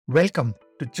Welcome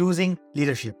to Choosing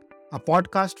Leadership, a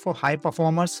podcast for high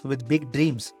performers with big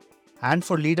dreams and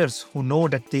for leaders who know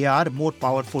that they are more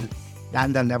powerful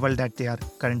than the level that they are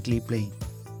currently playing.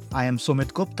 I am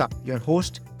Sumit Gupta, your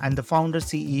host and the founder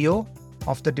CEO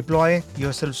of the Deploy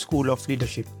Yourself School of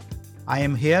Leadership. I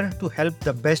am here to help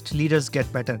the best leaders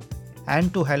get better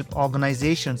and to help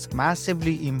organizations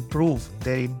massively improve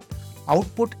their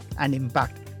output and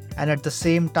impact, and at the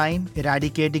same time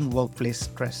eradicating workplace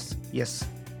stress. Yes,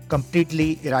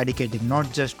 completely eradicating,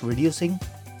 not just reducing,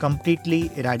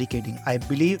 completely eradicating. I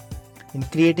believe in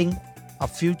creating a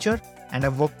future and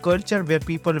a work culture where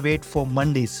people wait for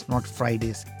Mondays, not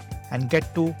Fridays, and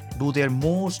get to do their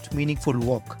most meaningful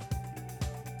work.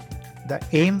 The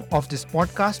aim of this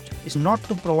podcast is not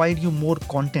to provide you more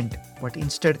content, but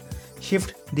instead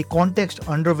shift the context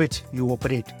under which you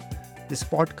operate. This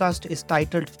podcast is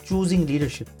titled Choosing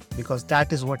Leadership because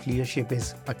that is what leadership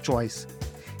is, a choice.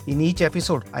 In each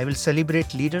episode, I will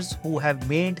celebrate leaders who have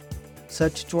made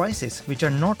such choices, which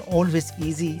are not always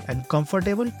easy and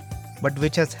comfortable, but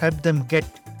which has helped them get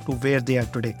to where they are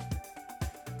today.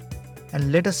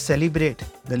 And let us celebrate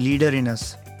the leader in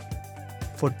us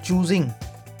for choosing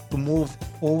to move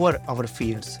over our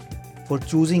fears, for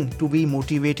choosing to be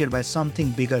motivated by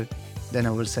something bigger than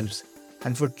ourselves,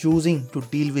 and for choosing to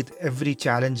deal with every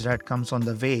challenge that comes on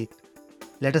the way.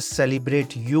 Let us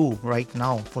celebrate you right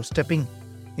now for stepping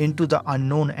into the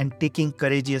unknown and taking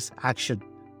courageous action,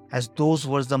 as those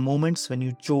were the moments when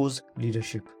you chose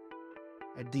leadership.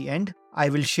 At the end, I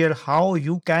will share how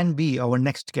you can be our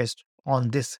next guest on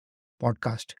this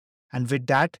podcast. And with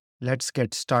that, let's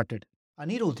get started.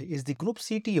 Anirudh is the group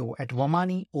CTO at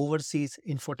Vamani Overseas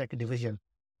Infotech Division.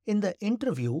 In the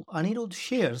interview, Anirudh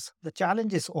shares the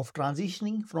challenges of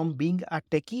transitioning from being a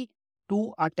techie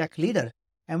to a tech leader,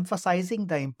 emphasizing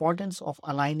the importance of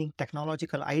aligning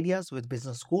technological ideas with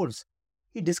business goals.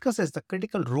 He discusses the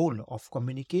critical role of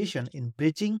communication in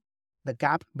bridging the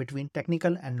gap between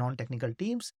technical and non technical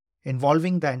teams,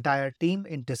 involving the entire team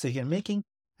in decision making,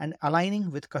 and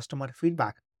aligning with customer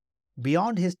feedback.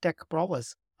 Beyond his tech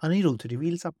prowess, Anirudh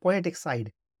reveals a poetic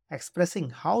side, expressing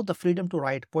how the freedom to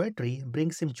write poetry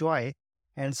brings him joy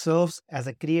and serves as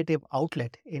a creative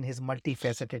outlet in his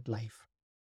multifaceted life.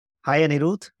 Hi,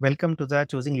 Anirudh. Welcome to the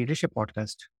Choosing Leadership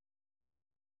podcast.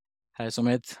 Hi,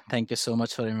 Sumit. Thank you so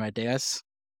much for inviting us.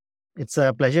 It's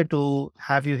a pleasure to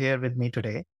have you here with me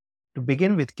today. To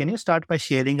begin with, can you start by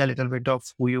sharing a little bit of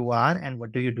who you are and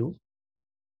what do you do?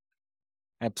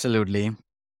 Absolutely.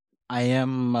 I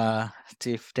am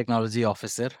Chief Technology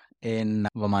Officer in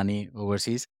Vamani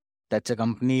Overseas. That's a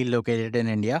company located in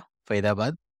India,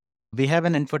 Faridabad. We have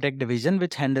an infotech division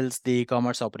which handles the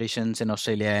commerce operations in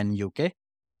Australia and UK.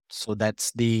 So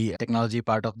that's the technology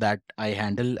part of that I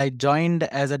handle. I joined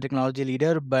as a technology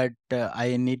leader, but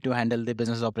I need to handle the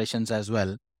business operations as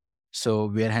well. So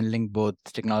we are handling both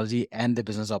technology and the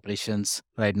business operations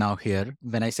right now here.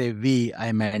 When I say we,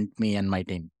 I meant me and my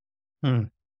team. Hmm.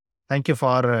 Thank you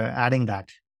for adding that.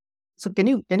 So can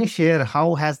you share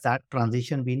how has that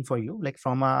transition been for you, like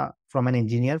from an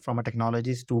engineer, from a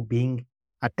technologist to being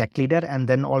a tech leader, and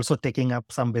then also taking up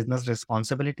some business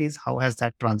responsibilities? How has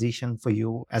that transition for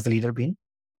you as a leader been?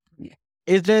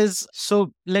 It is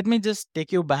so. Let me just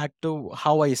take you back to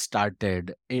how I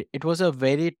started. It was a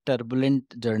very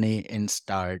turbulent journey in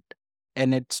start,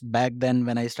 and it's back then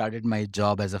when I started my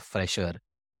job as a fresher.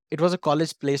 It was a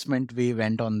college placement. We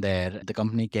went on there. The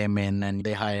company came in and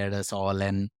they hired us all.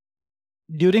 And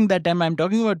during that time, I'm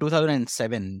talking about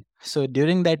 2007. So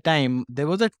during that time, there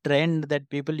was a trend that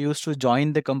people used to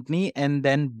join the company and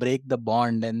then break the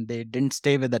bond and they didn't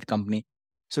stay with that company.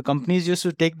 So companies used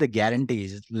to take the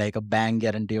guarantees, like a bank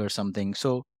guarantee or something.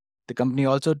 So the company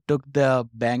also took the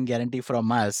bank guarantee from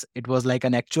us. It was like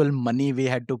an actual money we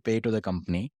had to pay to the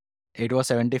company. It was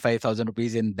 75,000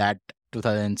 rupees in that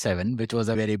 2007, which was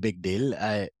a very big deal.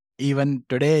 Even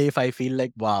today, if I feel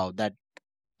like, wow, that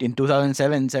in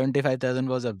 2007, 75,000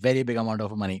 was a very big amount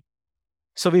of money.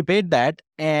 So we paid that.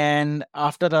 And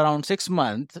after around 6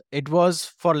 months, it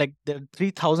was for like the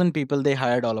 3,000 people they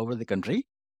hired all over the country.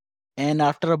 And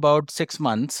after about 6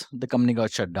 months, the company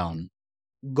got shut down,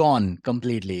 gone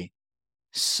completely.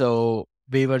 So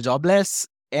we were jobless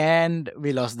and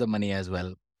we lost the money as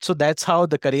well. So that's how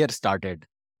the career started,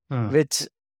 Hmm. which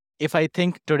if I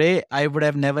think today, I would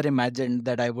have never imagined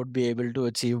that I would be able to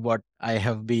achieve what I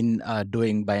have been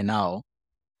doing by now.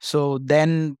 So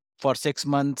then for 6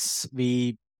 months,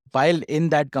 while in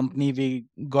that company, we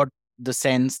got the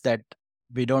sense that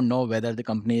we don't know whether the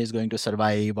company is going to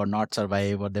survive or not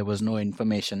survive, or there was no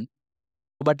information.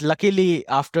 But luckily,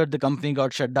 after the company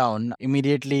got shut down,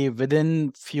 immediately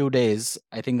within few days,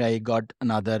 I think I got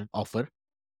another offer.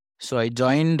 So I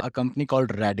joined a company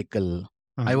called Radical.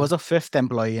 I Mm-hmm. was a fifth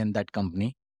employee in that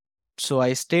company. So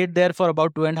I stayed there for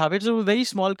about 2.5 years. It was a very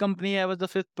small company. I was the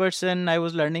fifth person. I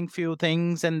was learning few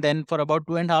things. And then for about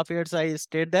 2.5 years, I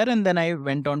stayed there. And then I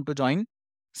went on to join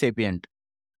Sapient.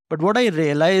 But what I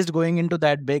realized going into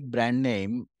that big brand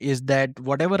name is that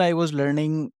whatever I was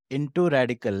learning into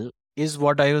Radical is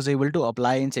what I was able to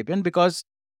apply in Sapient, because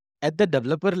at the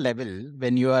developer level,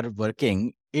 when you are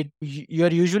working,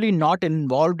 you're usually not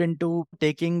involved into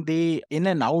taking the in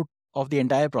and out of the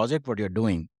entire project what you're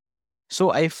doing.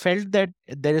 So I felt that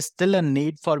there is still a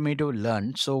need for me to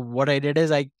learn. So what I did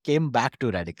is I came back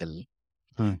to Radical.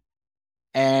 Hmm.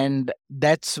 And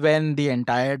that's when the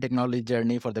entire technology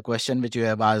journey for the question which you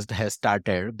have asked has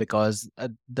started, because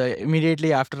the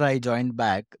immediately after I joined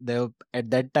back, there at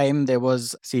that time there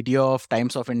was CTO of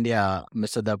Times of India,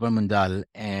 Mr. Darpan Munjal,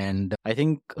 and I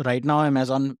think right now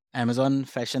Amazon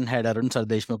fashion head Arun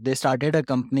Sardeshmukh, they started a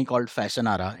company called Fashion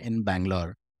Ara in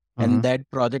Bangalore, Mm-hmm. and that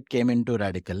project came into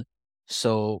Radical.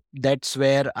 So that's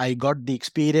where I got the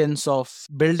experience of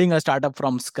building a startup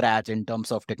from scratch in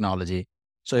terms of technology.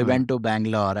 So I Mm-hmm. went to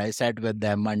Bangalore, I sat with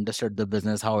them, understood the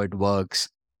business, how it works,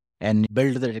 and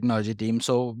built the technology team.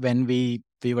 So when we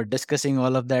were discussing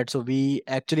all of that, so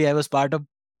I was part of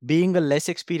being a less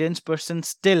experienced person.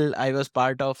 Still, I was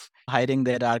part of hiring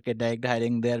their architect,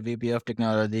 hiring their VP of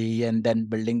technology, and then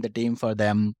building the team for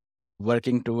them,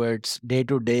 working towards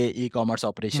day-to-day e-commerce Mm-hmm.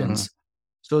 operations.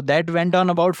 So that went on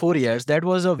about 4 years. That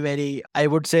was a very, I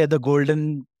would say, the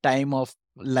golden time of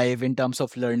life in terms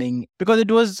of learning, because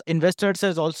it was investors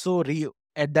has also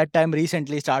at that time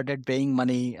recently started paying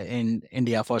money in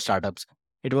India for startups.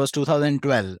 It was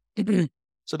 2012.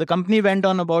 So the company went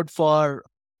on about for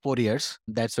 4 years.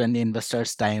 That's when the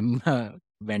investors time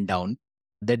went down.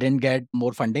 They didn't get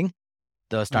more funding.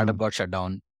 The Mm-hmm. startup got shut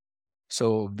down.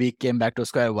 So we came back to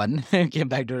square one, came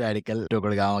back to Radical, to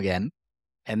Gurgaon again,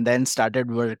 and then started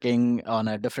working on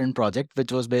a different project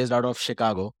which was based out of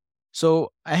Chicago.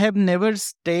 So I have never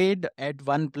stayed at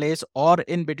one place or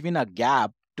in between a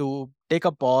gap to take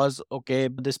a pause. Okay,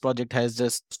 this project has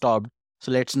just stopped.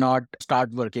 So let's not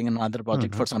start working on another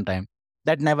project Mm-hmm. for some time.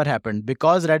 That never happened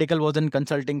because Radical was in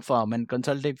consulting firm, and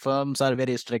consulting firms are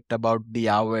very strict about the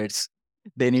hours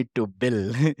they need to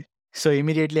bill. So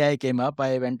immediately I came up,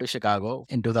 I went to Chicago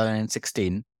in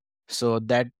 2016. So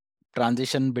that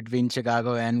transition between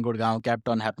Chicago and Gurgaon kept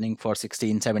on happening for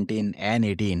 16, 17, and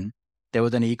 18. There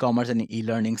was an e-commerce and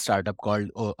e-learning startup called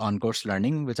On-Course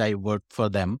Learning, which I worked for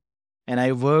them. And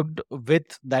I worked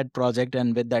with that project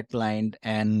and with that client,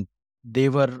 and they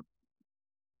were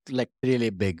like really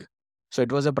big. So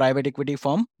it was a private equity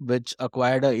firm which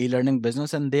acquired a e-learning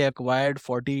business, and they acquired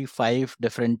 45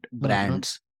 different Mm-hmm.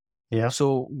 brands. Yeah.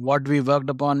 So what we worked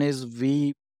upon is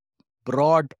we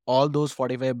brought all those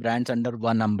 45 brands under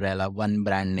one umbrella, one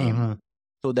brand name. Mm-hmm.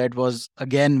 So that was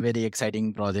again very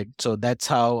exciting project. So that's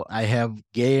how I have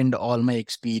gained all my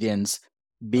experience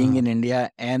being Mm-hmm. in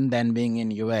India and then being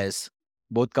in US.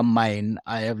 Both combined,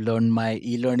 I have learned my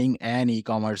e-learning and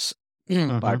e-commerce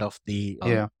Mm-hmm. part of the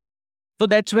Yeah. so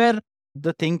that's where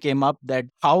the thing came up, that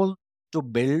how to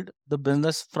build the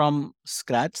business from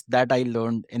scratch, that I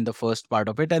learned in the first part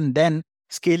of it. And then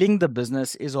scaling the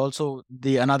business is also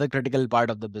the another critical part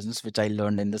of the business, which I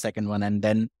learned in the second one. And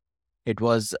then it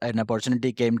was an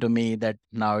opportunity came to me that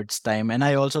now it's time. And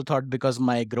I also thought, because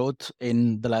my growth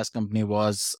in the last company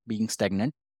was being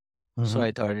stagnant, so Mm-hmm.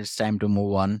 I thought it's time to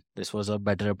move on. This was a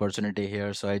better opportunity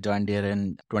here. So I joined here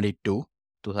in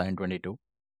 2022.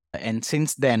 And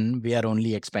since then, we are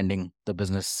only expanding the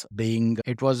business. Being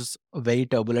it was very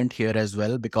turbulent here as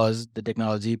well, because the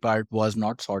technology part was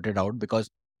not sorted out, because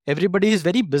everybody is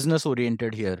very business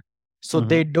oriented here. So Mm-hmm.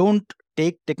 they don't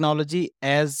take technology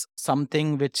as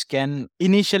something which can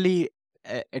initially,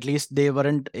 at least they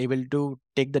weren't able to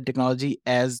take the technology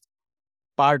as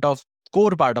part of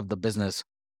core part of the business.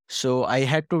 So I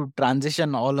had to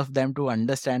transition all of them to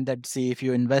understand that, see, if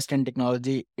you invest in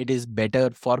technology, it is better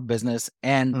for business,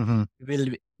 and Mm-hmm. you will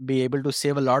be able to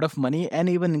save a lot of money and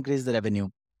even increase the revenue.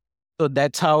 So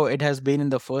that's how it has been in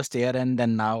the first year. And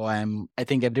then now I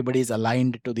think everybody is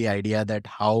aligned to the idea that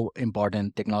how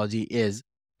important technology is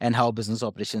and how business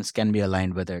operations can be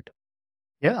aligned with it.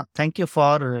 Yeah. Thank you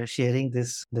for sharing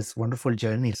this wonderful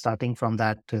journey, starting from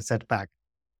that setback,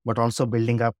 but also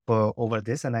building up over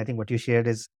this. And I think what you shared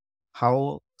is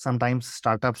how sometimes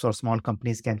startups or small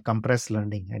companies can compress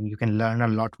learning, and you can learn a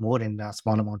lot more in a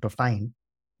small amount of time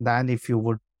than if you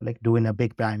would like do in a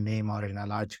big brand name or in a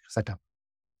large setup.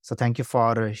 So thank you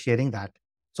for sharing that.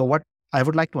 So what I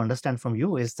would like to understand from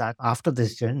you is that after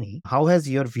this journey, how has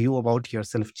your view about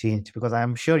yourself changed? Because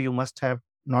I'm sure you must have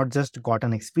not just got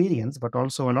an experience, but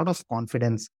also a lot of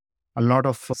confidence, a lot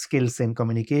of skills in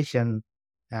communication,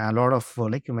 a lot of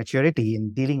like maturity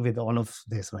in dealing with all of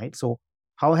this, right? So,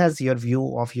 how has your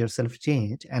view of yourself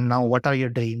changed? And now, what are your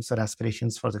dreams or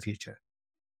aspirations for the future?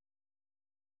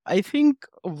 I think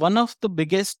one of the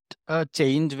biggest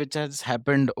change which has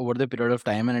happened over the period of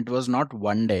time, and it was not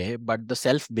one day, but the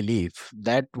self belief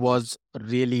that was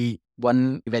really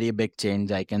one very big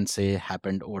change I can say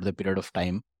happened over the period of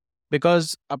time.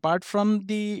 Because apart from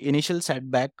the initial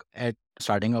setback at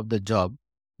starting of the job,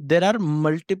 there are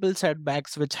multiple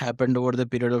setbacks which happened over the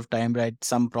period of time, right?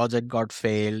 Some project got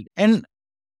failed. And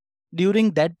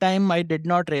during that time, I did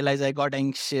not realize I got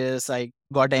anxious. I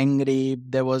got angry.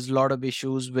 There was a lot of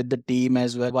issues with the team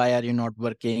as well. Why are you not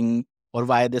working? Or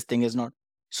why this thing is not?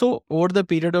 So over the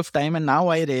period of time, and now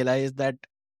I realize that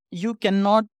you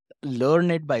cannot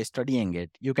learn it by studying it.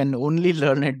 You can only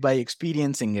learn it by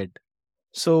experiencing it.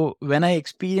 So when I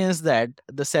experienced that,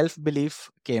 the self belief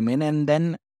came in, and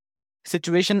then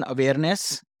situation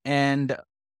awareness and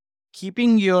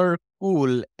keeping your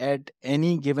cool at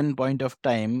any given point of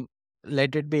time,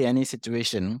 let it be any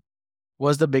situation,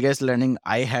 was the biggest learning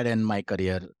I had in my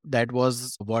career. That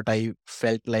was what I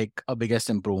felt like a biggest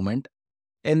improvement.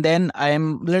 And then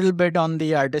I'm a little bit on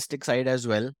the artistic side as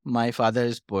well. My father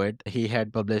is poet. He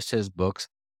had published his books.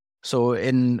 So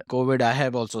in COVID, I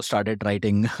have also started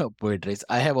writing poetries.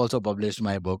 I have also published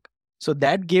my book. So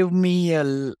that gave me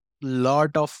a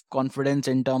lot of confidence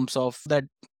in terms of that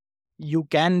you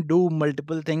can do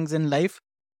multiple things in life.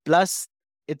 Plus,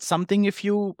 it's something if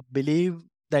you believe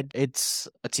that it's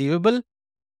achievable,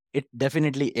 it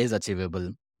definitely is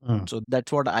achievable. Mm, So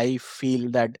that's what I feel,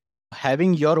 that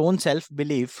having your own self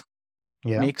belief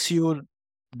yeah. makes you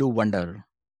do wonder.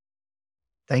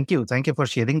 Thank you. Thank you for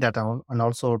sharing that and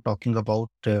also talking about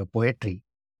poetry.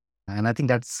 And I think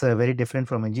that's very different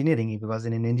from engineering because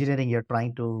in engineering, you're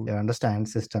trying to understand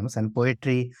systems, and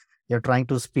poetry, you're trying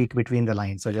to speak between the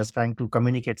lines. So just trying to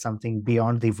communicate something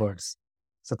beyond the words.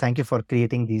 So thank you for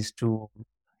creating these two,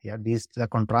 yeah, the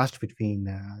contrast between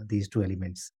these two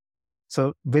elements.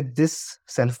 So with this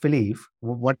self belief,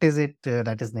 what is it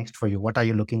that is next for you? What are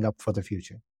you looking up for the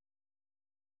future?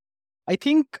 I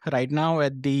think right now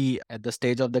at the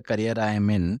stage of the career I am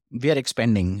in, we are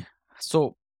expanding.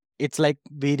 So it's like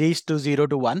we reached to 0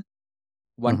 to 1,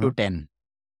 1 Hmm. to 10.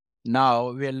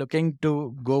 Now we are looking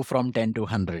to go from 10 to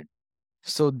 100.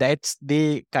 So that's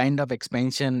the kind of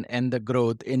expansion and the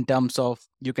growth in terms of,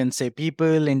 you can say,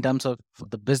 people, in terms of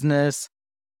the business,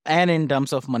 and in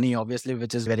terms of money, obviously,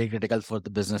 which is very critical for the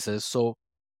businesses. So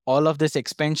all of this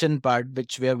expansion part,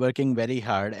 which we are working very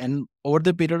hard. And over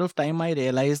the period of time, I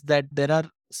realized that there are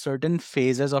certain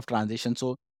phases of transition.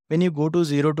 So when you go to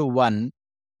 0 to 1,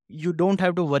 you don't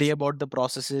have to worry about the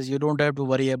processes. You don't have to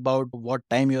worry about what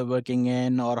time you're working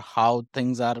in or how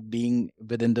things are being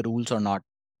within the rules or not.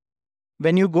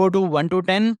 When you go to 1 to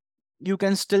 10, you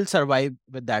can still survive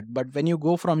with that. But when you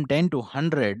go from 10 to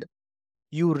 100,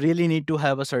 you really need to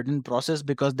have a certain process,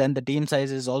 because then the team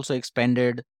size is also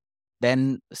expanded.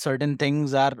 Then certain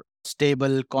things are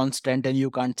stable, constant, and you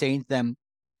can't change them.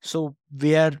 So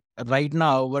we are right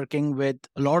now working with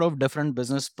a lot of different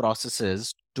business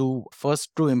processes to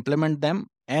first to implement them,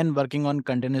 and working on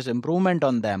continuous improvement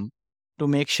on them, to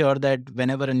make sure that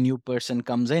whenever a new person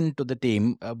comes into the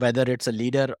team, whether it's a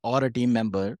leader or a team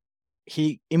member,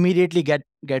 he immediately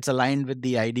gets aligned with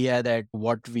the idea that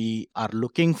what we are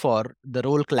looking for, the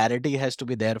role clarity has to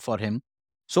be there for him.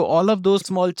 So all of those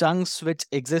small chunks which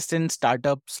exist in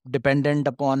startups dependent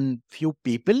upon few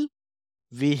people,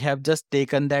 we have just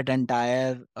taken that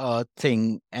entire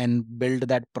thing and build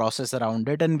that process around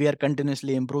it, and we are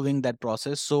continuously improving that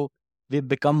process. So we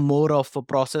become more of a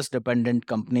process dependent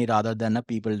company rather than a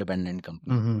people dependent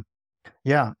company. Hmm.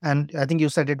 Yeah. And I think you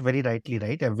said it very rightly,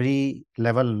 right? Every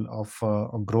level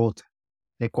of growth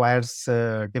requires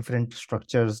different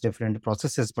structures, different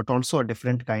processes, but also a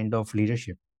different kind of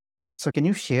leadership. So, can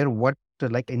you share what,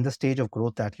 like in the stage of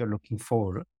growth that you're looking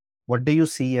for, what do you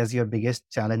see as your biggest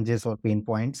challenges or pain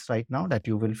points right now that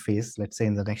you will face, let's say,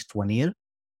 in the next 1 year?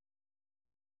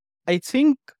 I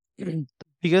think the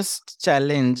biggest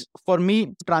challenge for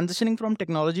me transitioning from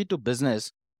technology to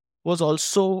business was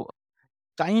also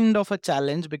kind of a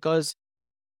challenge, because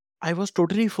I was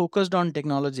totally focused on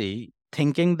technology,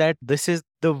 thinking that this is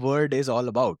the word is all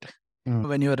about Mm,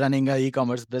 when you're running a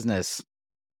e-commerce business.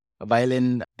 While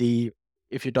in the,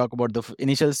 if you talk about the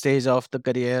initial stage of the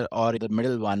career or the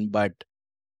middle one, but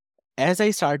as I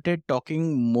started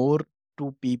talking more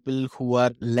to people who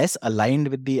are less aligned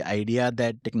with the idea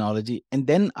that technology, and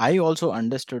then I also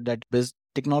understood that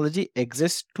technology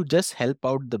exists to just help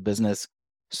out the business.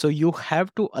 So you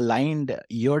have to align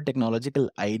your technological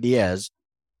ideas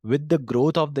with the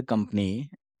growth of the company,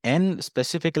 and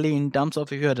specifically in terms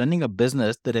of if you are running a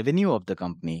business, the revenue of the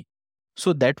company.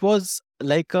 So that was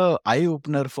like a eye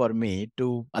opener for me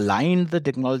to align the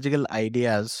technological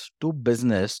ideas to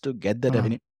business to get the Mm.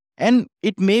 revenue. And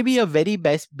it may be a very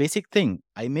basic thing.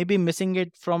 I may be missing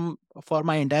it from for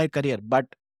my entire career, but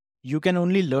you can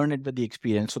only learn it with the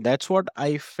experience. So that's what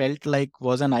I felt like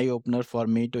was an eye opener for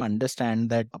me to understand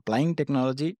that applying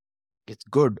technology is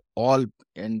good, all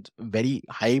and very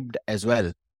hyped as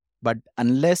well. But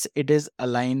unless it is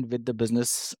aligned with the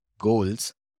business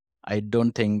goals, I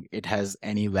don't think it has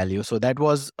any value. So that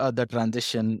was the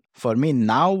transition for me.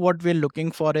 Now, what we're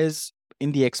looking for is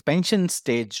in the expansion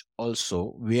stage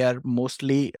also, we are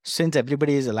mostly, since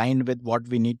everybody is aligned with what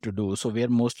we need to do, so we are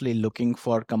mostly looking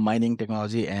for combining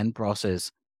technology and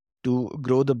process to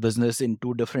grow the business in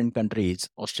two different countries,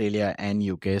 Australia and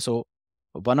UK. So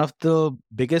one of the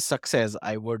biggest success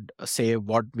I would say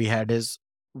what we had is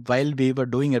while we were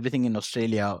doing everything in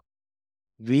Australia,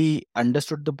 we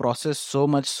understood the process so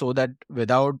much so that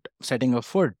without setting a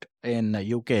foot in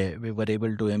UK, we were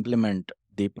able to implement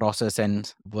the process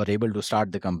and were able to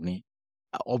start the company.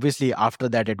 Obviously, after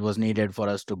that, it was needed for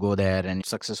us to go there and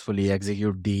successfully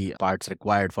execute the parts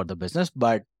required for the business.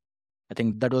 But I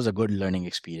think that was a good learning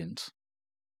experience.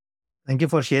 Thank you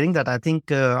for sharing that. I think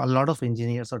a lot of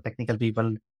engineers or technical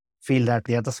people feel that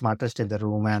they are the smartest in the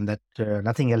room and that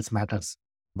nothing else matters.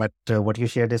 But what you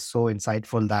shared is so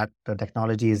insightful that the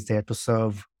technology is there to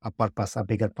serve a purpose, a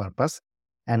bigger purpose.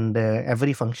 And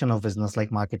every function of business,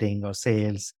 like marketing or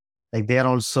sales, like they are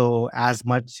also as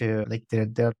much like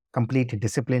they're complete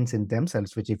disciplines in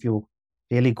themselves, which if you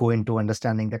really go into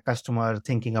understanding the customer,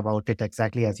 thinking about it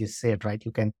exactly as you said, right,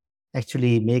 you can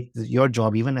actually make your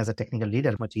job, even as a technical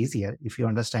leader, much easier if you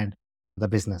understand the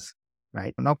business,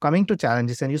 right? Now, coming to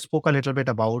challenges, and you spoke a little bit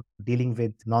about dealing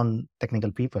with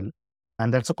non-technical people,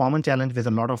 and that's a common challenge with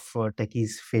a lot of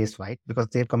techies face, right? Because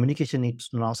their communication needs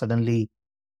to now suddenly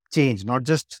change, not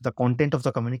just the content of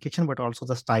the communication, but also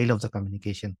the style of the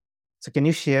communication. So, can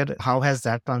you share how has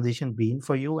that transition been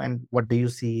for you, and what do you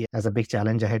see as a big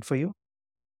challenge ahead for you?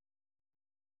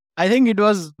 I think it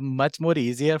was much more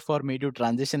easier for me to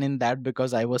transition in that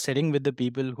because I was sitting with the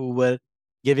people who were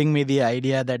giving me the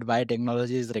idea that why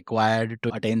technology is required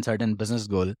to attain certain business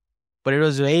goal. But it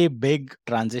was very big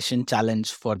transition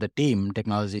challenge for the team,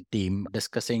 technology team,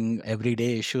 discussing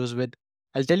everyday issues with.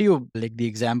 I'll tell you like the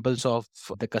examples of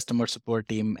the customer support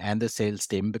team and the sales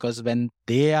team because when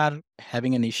they are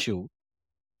having an issue,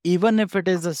 even if it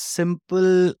is a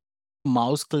simple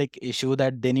mouse click issue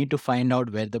that they need to find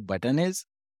out where the button is,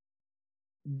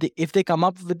 if they come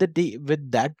up with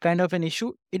with that kind of an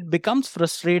issue, it becomes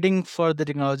frustrating for the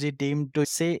technology team to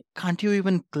say, "Can't you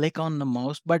even click on the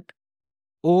mouse?" But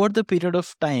over the period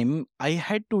of time, I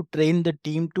had to train the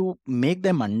team to make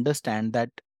them understand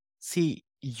that, see,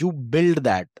 you build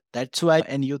that. That's why,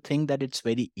 and you think that it's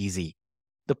very easy.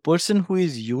 The person who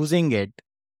is using it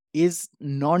is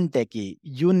non-techie.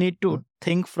 You need to Mm.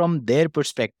 think from their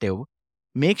perspective.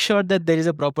 Make sure that there is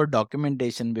a proper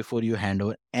documentation before you hand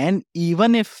over. And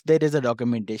even if there is a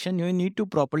documentation, you need to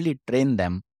properly train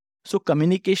them. So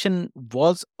communication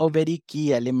was a very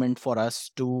key element for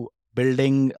us to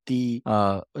building the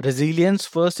resilience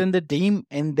first in the team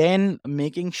and then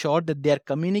making sure that they are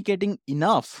communicating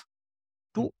enough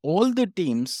Mm. to all the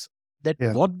teams that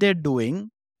Yeah. what they're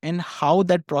doing and how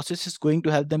that process is going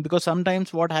to help them, because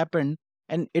sometimes what happened,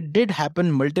 and it did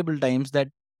happen multiple times, that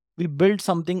we build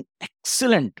something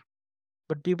excellent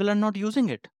but people are not using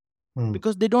it Mm.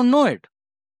 because they don't know it.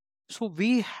 So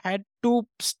we had to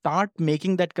start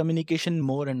making that communication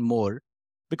more and more,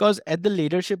 because at the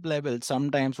leadership level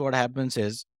sometimes what happens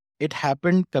is it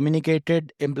happened,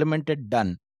 communicated, implemented,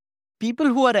 done. People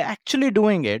who are actually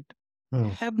doing it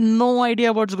Mm. have no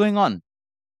idea what's going on.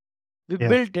 We Yeah.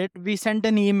 built it, we sent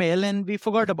an email, and we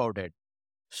forgot about it.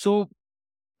 So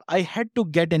I had to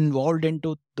get involved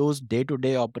into those day to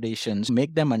day operations,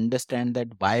 make them understand that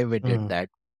why we did Mm. that.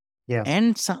 Yeah.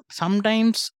 And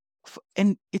sometimes,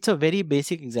 and it's a very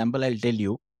basic example, I'll tell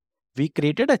you, we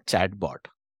created a chatbot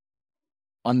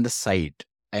on the site.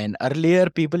 And earlier,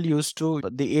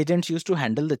 the agents used to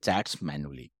handle the chats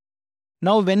manually.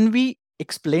 Now, when we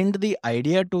explained the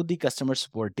idea to the customer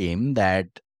support team that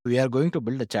we are going to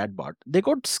build a chatbot, they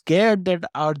got scared that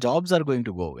our jobs are going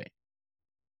to go away.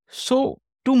 So,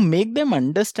 to make them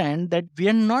understand that we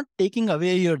are not taking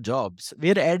away your jobs,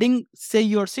 we are adding, say,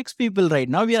 you're six people right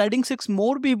now, we are adding six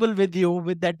more people with you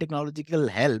with that technological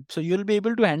help. So, you'll be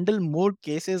able to handle more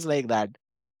cases like that.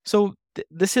 So,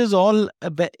 this is all,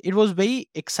 it was very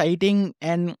exciting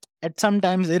and at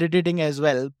sometimes irritating as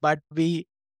well, but we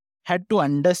had to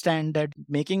understand that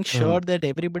making Mm. sure that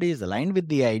everybody is aligned with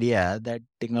the idea that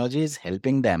technology is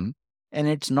helping them and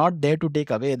it's not there to take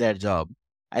away their job.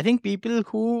 I think people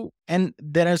who, and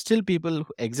there are still people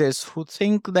who exist who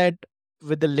think that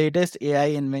with the latest AI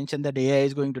invention that AI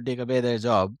is going to take away their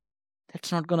job.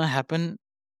 That's not going to happen.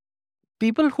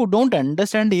 People who don't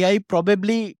understand AI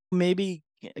probably maybe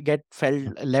get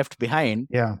felt left behind.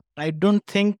 Yeah. I don't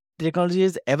think technology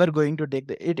is ever going to take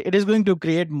it is going to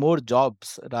create more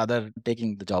jobs rather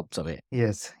taking the jobs away.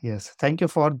 Yes, yes. Thank you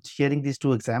for sharing these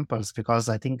two examples because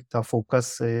I think the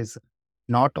focus is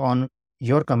not on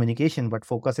your communication, but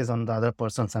focus is on the other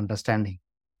person's understanding.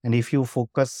 And if you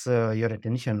focus your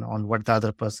attention on what the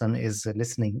other person is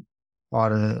listening,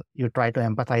 or you try to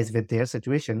empathize with their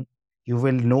situation, you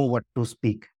will know what to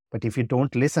speak. But if you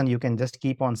don't listen, you can just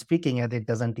keep on speaking and it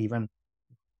doesn't even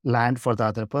land for the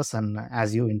other person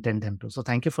as you intend them to. So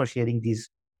thank you for sharing these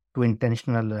two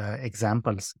intentional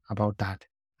examples about that.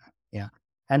 Yeah.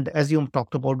 And as you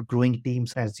talked about growing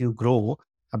teams, as you grow,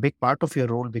 a big part of your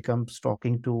role becomes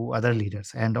talking to other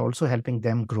leaders and also helping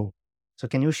them grow. So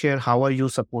can you share how are you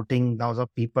supporting those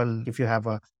of people? If you have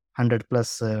a 100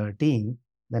 plus team,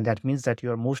 then that means that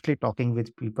you are mostly talking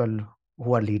with people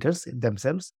who are leaders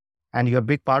themselves. And your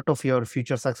big part of your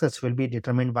future success will be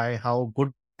determined by how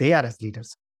good they are as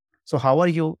leaders. So how are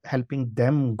you helping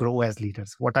them grow as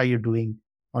leaders? What are you doing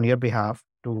on your behalf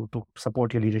to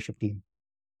support your leadership team?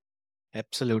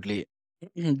 Absolutely.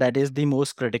 That is the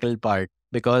most critical part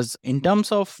because, in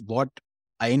terms of what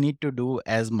I need to do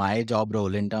as my job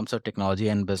role in terms of technology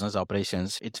and business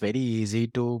operations, it's very easy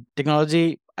to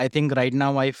technology. I think right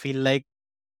now I feel like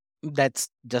that's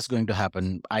just going to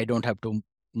happen. I don't have to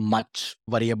much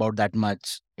worry about that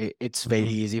much. It's very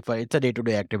Mhm. easy for it's a day to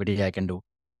day activity I can do.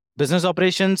 Business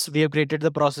operations, we have created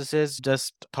the processes,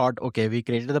 just thought, okay, we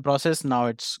created the process. Now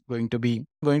it's going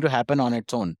to happen on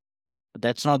its own. But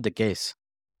that's not the case.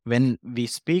 When we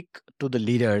speak to the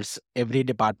leaders, every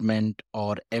department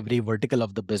or every vertical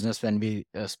of the business, when we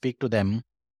speak to them,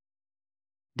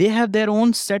 they have their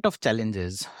own set of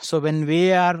challenges. So when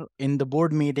we are in the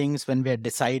board meetings, when we are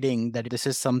deciding that this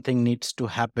is something needs to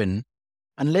happen,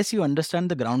 unless you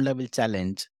understand the ground level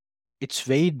challenge, it's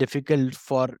very difficult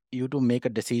for you to make a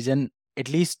decision, at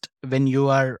least when you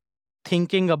are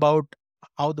thinking about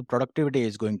how the productivity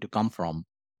is going to come from.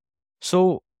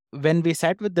 So when we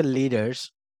sat with the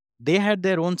leaders, they had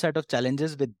their own set of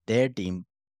challenges with their team.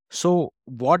 So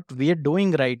what we are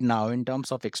doing right now in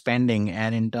terms of expanding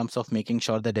and in terms of making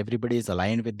sure that everybody is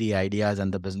aligned with the ideas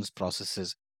and the business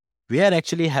processes, we are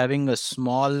actually having a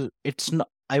small, it's not,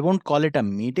 I won't call it a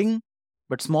meeting,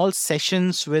 but small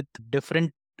sessions with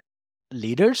different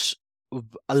leaders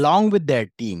along with their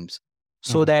teams,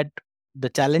 so Mhm. that the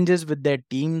challenges with their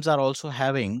teams are also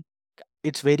having,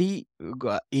 it's very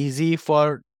easy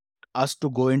for us to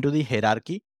go into the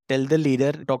hierarchy, tell the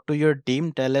leader, talk to your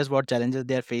team, tell us what challenges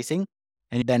they are facing,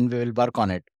 and then we will work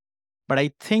on it. But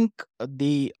I think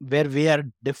the where we are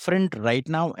different right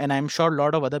now, and I'm sure a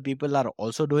lot of other people are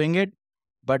also doing it,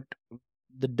 but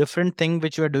the different thing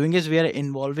which we are doing is we are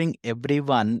involving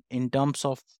everyone in terms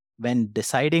of when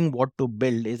deciding what to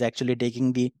build is actually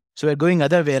taking the, so we're going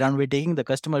other way around, we're taking the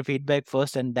customer feedback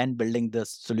first and then building the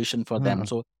solution for them. Mhm.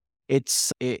 So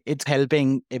it's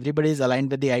helping, everybody is aligned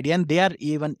with the idea and they are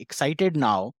even excited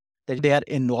now that they are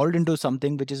involved into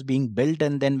something which is being built,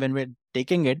 and then when we're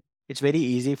taking it, it's very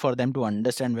easy for them to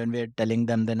understand when we're telling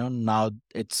them that, now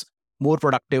it's more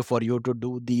productive for you to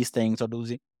do these things or do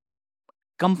the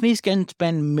companies can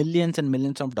spend millions and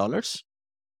millions of dollars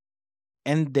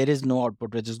and there is no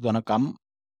output which is going to come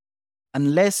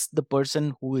unless the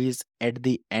person who is at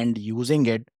the end using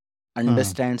it Mhm.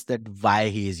 understands that why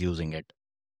he is using it.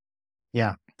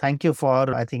 Yeah. Thank you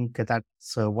for, I think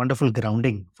that's a wonderful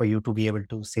grounding for you to be able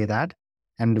to say that.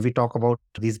 And we talk about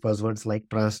these buzzwords like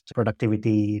trust,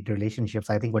 productivity, relationships.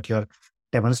 I think what you're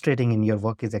demonstrating in your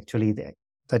work is actually the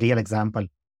real example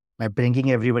by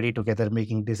bringing everybody together,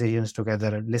 making decisions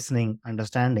together, listening,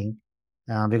 understanding.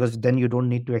 Because then you don't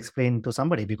need to explain to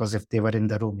somebody because if they were in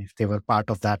the room, if they were part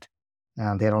of that,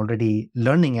 they're already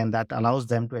learning and that allows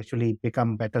them to actually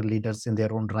become better leaders in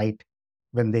their own right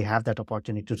when they have that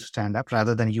opportunity to stand up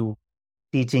rather than you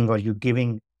teaching or you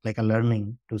giving like a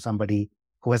learning to somebody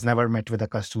who has never met with a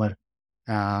customer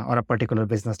or a particular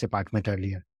business department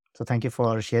earlier. So thank you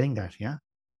for sharing that. Yeah.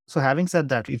 So having said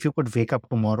that, if you could wake up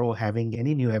tomorrow having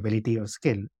any new ability or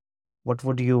skill, what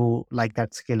would you like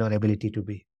that skill or ability to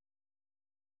be?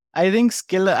 I think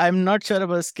skill, I'm not sure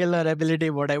about skill or ability,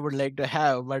 what I would like to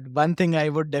have. But one thing I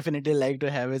would definitely like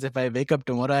to have is if I wake up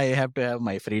tomorrow, I have to have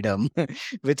my freedom,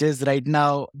 which is right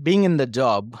now being in the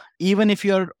job. Even if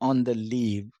you're on the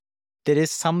leave, there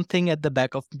is something at the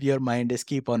back of your mind is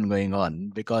keep on going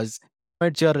on because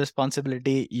it's your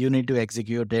responsibility. You need to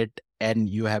execute it and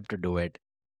you have to do it.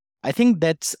 I think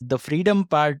that's the freedom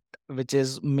part which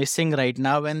is missing right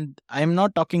now. And I'm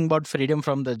not talking about freedom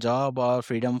from the job or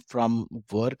freedom from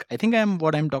work. I think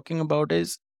what I'm talking about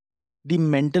is the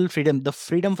mental freedom, the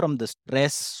freedom from the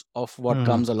stress of what Hmm.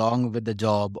 comes along with the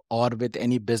job or with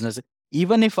any business.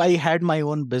 Even if I had my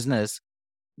own business,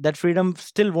 that freedom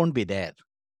still won't be there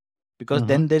because Mm-hmm.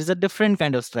 then there's a different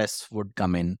kind of stress would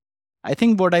come in. I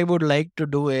think what I would like to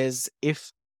do is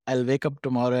if I'll wake up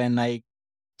tomorrow and I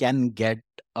can get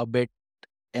a bit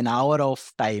an hour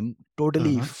of time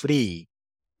totally Mm-hmm. free,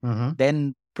 Mm-hmm.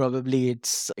 then probably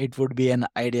it would be an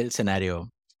ideal scenario.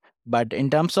 But in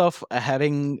terms of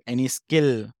having any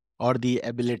skill or the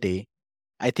ability,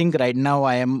 I think right now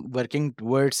I am working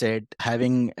towards it.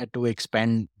 Having to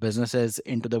expand businesses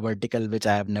into the vertical which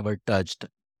I have never touched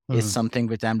is Mm. something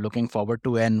which I'm looking forward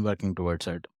to and working towards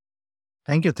it.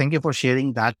 Thank you. Thank you for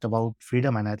sharing that about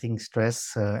freedom. And I think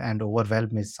stress and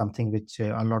overwhelm is something which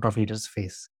a lot of leaders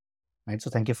face, right? So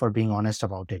thank you for being honest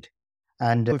about it.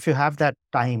 And if you have that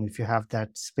time, if you have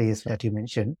that space that you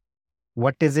mentioned,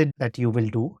 what is it that you will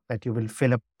do, that you will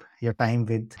fill up your time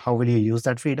with? How will you use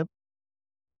that freedom?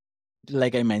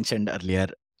 Like I mentioned earlier,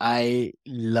 I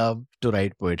love to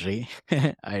write poetry.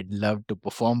 I'd love to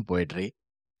perform poetry.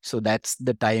 So that's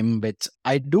the time which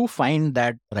I do find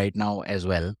that right now as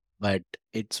well. But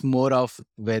it's more of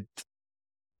with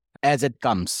as it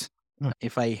comes. Mm.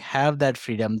 If I have that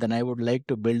freedom, then I would like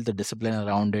to build the discipline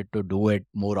around it to do it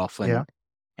more Yeah. often.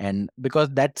 And because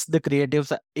that's the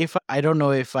creative if I don't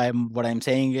know if I'm what I'm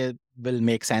saying it will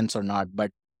make sense or not,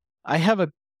 but I have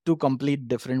a two complete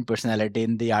different personality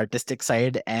in the artistic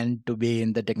side and to be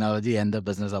in the technology and the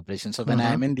business operation. So when I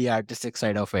Mm-hmm. am in the artistic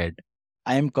side of it,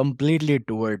 I am completely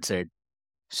towards it.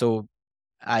 So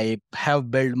I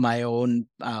have built my own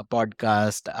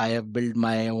podcast. I have built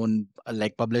my own,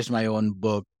 like published my own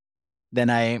book. Then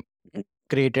I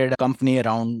created a company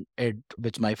around it,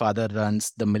 which my father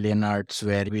runs, the Million Arts,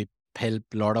 where we help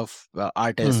a lot of Mm.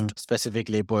 artists,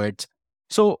 specifically poets.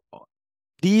 So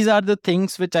these are the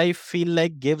things which I feel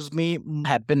like gives me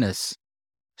happiness.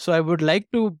 So I would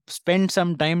like to spend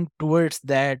some time towards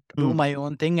that, do Mm. my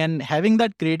own thing, and having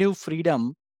that creative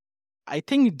freedom, I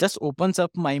think it just opens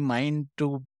up my mind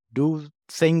to do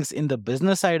things in the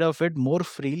business side of it more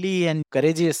freely and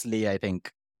courageously, I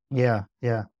think. Yeah.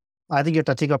 Yeah. I think you're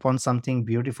touching upon something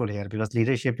beautiful here because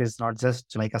leadership is not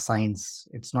just like a science.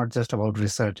 It's not just about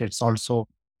research. It's also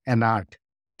an art.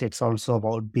 It's also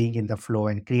about being in the flow,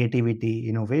 and creativity,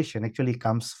 innovation actually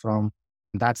comes from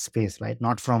that space, right?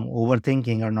 Not from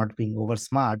overthinking or not being over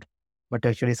smart, but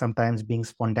actually sometimes being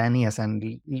spontaneous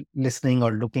and listening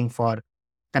or looking for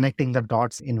connecting the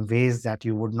dots in ways that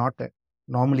you would not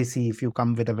normally see if you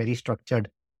come with a very structured,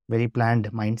 very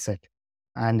planned mindset.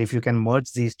 And if you can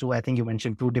merge these two, I think you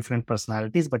mentioned two different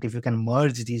personalities, but if you can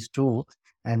merge these two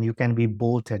and you can be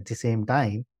both at the same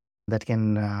time, that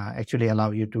can actually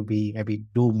allow you to be maybe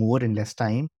do more in less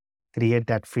time, create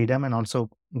that freedom, and also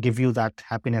give you that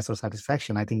happiness or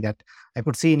satisfaction. I think that I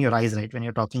could see in your eyes, right? When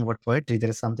you're talking about poetry, there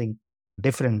is something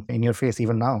different in your face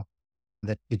even now,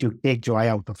 that did you take joy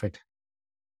out of it?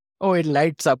 Oh, it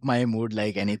lights up my mood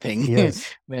like anything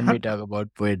Yes. when we talk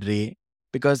about poetry.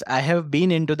 Because I have been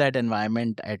into that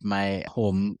environment at my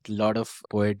home. A lot of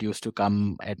poet used to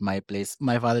come at my place.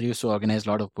 My father used to organize a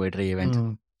lot of poetry events.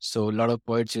 Mm. So a lot of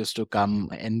poets used to come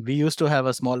and we used to have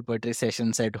a small poetry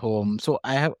sessions at home. So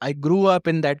I grew up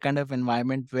in that kind of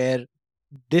environment where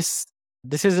this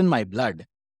this is in my blood.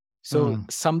 So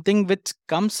Mm. something which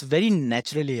comes very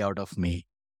naturally out of me.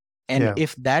 And Yeah.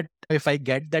 if I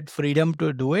get that freedom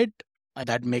to do it,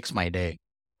 that makes my day.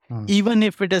 Mm. Even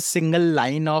if it is single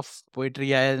line of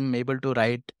poetry I am able to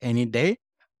write any day,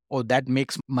 oh, that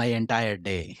makes my entire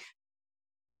day.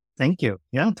 Thank you.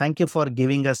 Yeah. Thank you for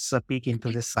giving us a peek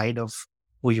into this side of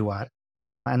who you are.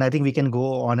 And I think we can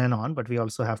go on and on, but we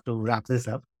also have to wrap this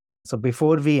up. So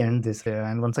before we end this,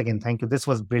 and once again, thank you. This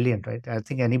was brilliant, right? I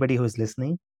think anybody who is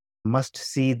listening must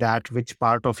see that which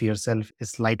part of yourself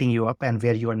is lighting you up and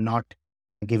where you are not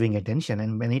giving attention.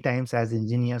 And many times as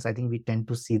engineers, I think we tend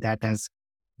to see that as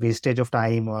wastage of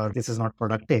time or this is not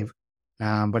productive.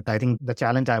 But I think the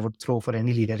challenge I would throw for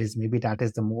any leader is maybe that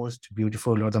is the most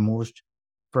beautiful or the most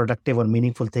productive or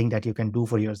meaningful thing that you can do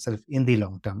for yourself in the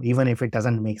long term, even if it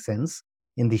doesn't make sense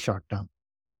in the short term.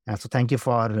 So thank you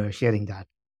for sharing that.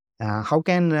 How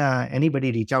can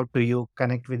anybody reach out to you,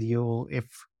 connect with you? If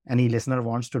any listener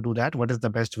wants to do that, what is the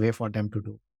best way for them to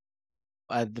do?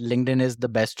 LinkedIn is the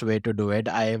best way to do it.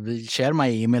 I will share my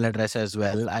email address as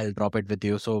well. I'll drop it with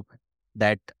you so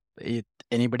that it,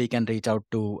 anybody can reach out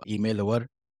to email over.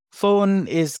 Phone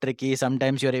is tricky.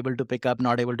 Sometimes you're able to pick up,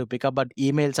 not able to pick up, but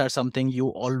emails are something you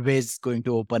always going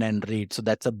to open and read. So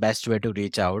that's the best way to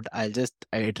reach out. I'll just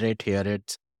iterate here.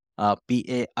 It's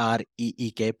Pareek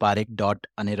dot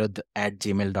Anirudh at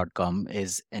gmail.com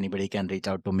is anybody can reach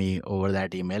out to me over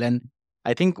that email. And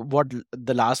I think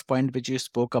the last point which you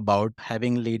spoke about,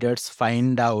 having leaders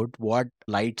find out what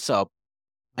lights up.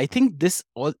 I think this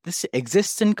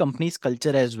exists in companies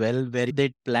culture as well, where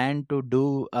they plan to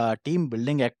do team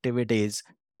building activities,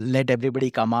 let everybody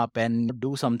come up and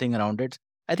do something around it.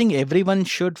 I think everyone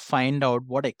should find out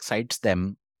what excites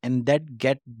them and that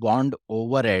get bond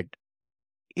over it.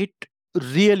 It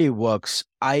really works.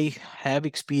 I have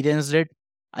experienced it.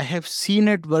 I have seen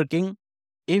it working.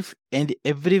 If and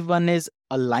everyone is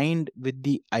aligned with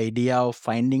the idea of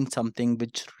finding something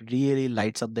which really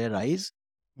lights up their eyes,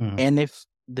 Mhm. and if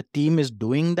the team is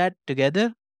doing that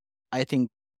together, I think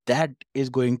that is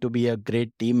going to be a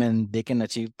great team and they can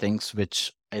achieve things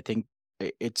which I think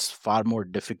it's far more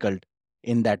difficult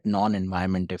in that non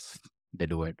environment if they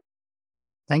do it.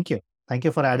 Thank you. Thank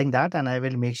you for adding that. And I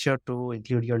will make sure to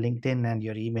include your LinkedIn and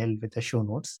your email with the show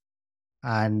notes.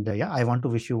 And yeah, I want to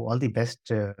wish you all the best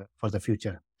for the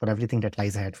future, for everything that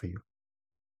lies ahead for you.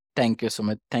 Thank you so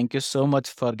much. Thank you so much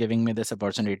for giving me this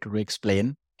opportunity to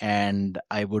explain. And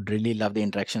I would really love the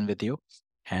interaction with you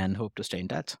and hope to stay in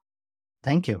touch.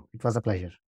 Thank you. It was a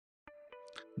pleasure.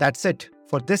 That's it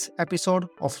for this episode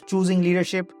of Choosing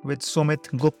Leadership with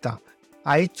Sumit Gupta.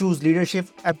 I choose leadership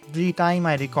every time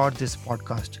I record this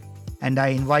podcast, and I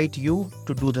invite you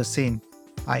to do the same.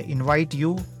 I invite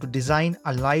you to design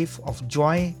a life of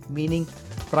joy, meaning,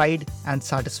 pride, and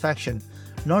satisfaction,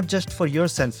 not just for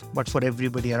yourself, but for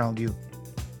everybody around you.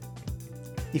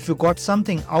 If you got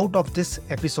something out of this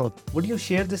episode, would you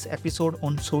share this episode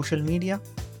on social media?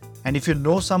 And if you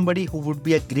know somebody who would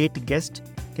be a great guest,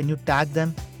 can you tag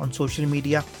them on social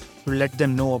media to let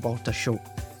them know about the show?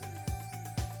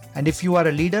 And if you are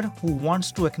a leader who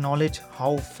wants to acknowledge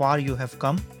how far you have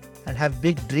come and have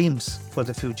big dreams for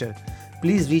the future,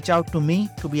 please reach out to me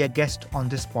to be a guest on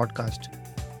this podcast.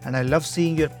 And I love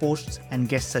seeing your posts and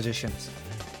guest suggestions.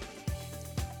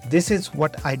 This is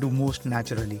what I do most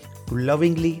naturally, to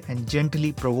lovingly and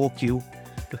gently provoke you,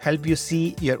 to help you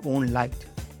see your own light,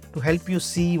 to help you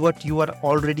see what you are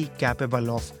already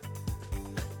capable of.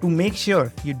 To make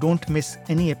sure you don't miss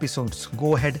any episodes,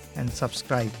 go ahead and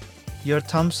subscribe. Your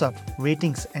thumbs up,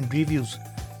 ratings, and reviews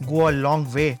go a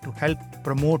long way to help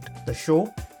promote the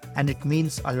show, and it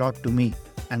means a lot to me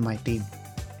and my team.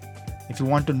 If you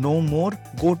want to know more,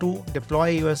 go to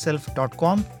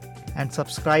deployyourself.com and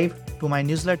subscribe to my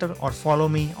newsletter or follow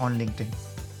me on LinkedIn.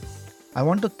 I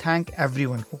want to thank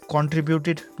everyone who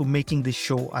contributed to making this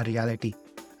show a reality,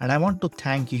 and I want to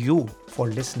thank you for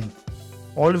listening.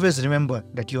 Always remember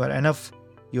that you are enough,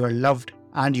 you are loved,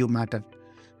 and you matter.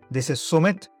 This is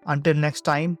Sumit. Until next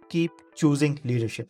time, keep choosing leadership.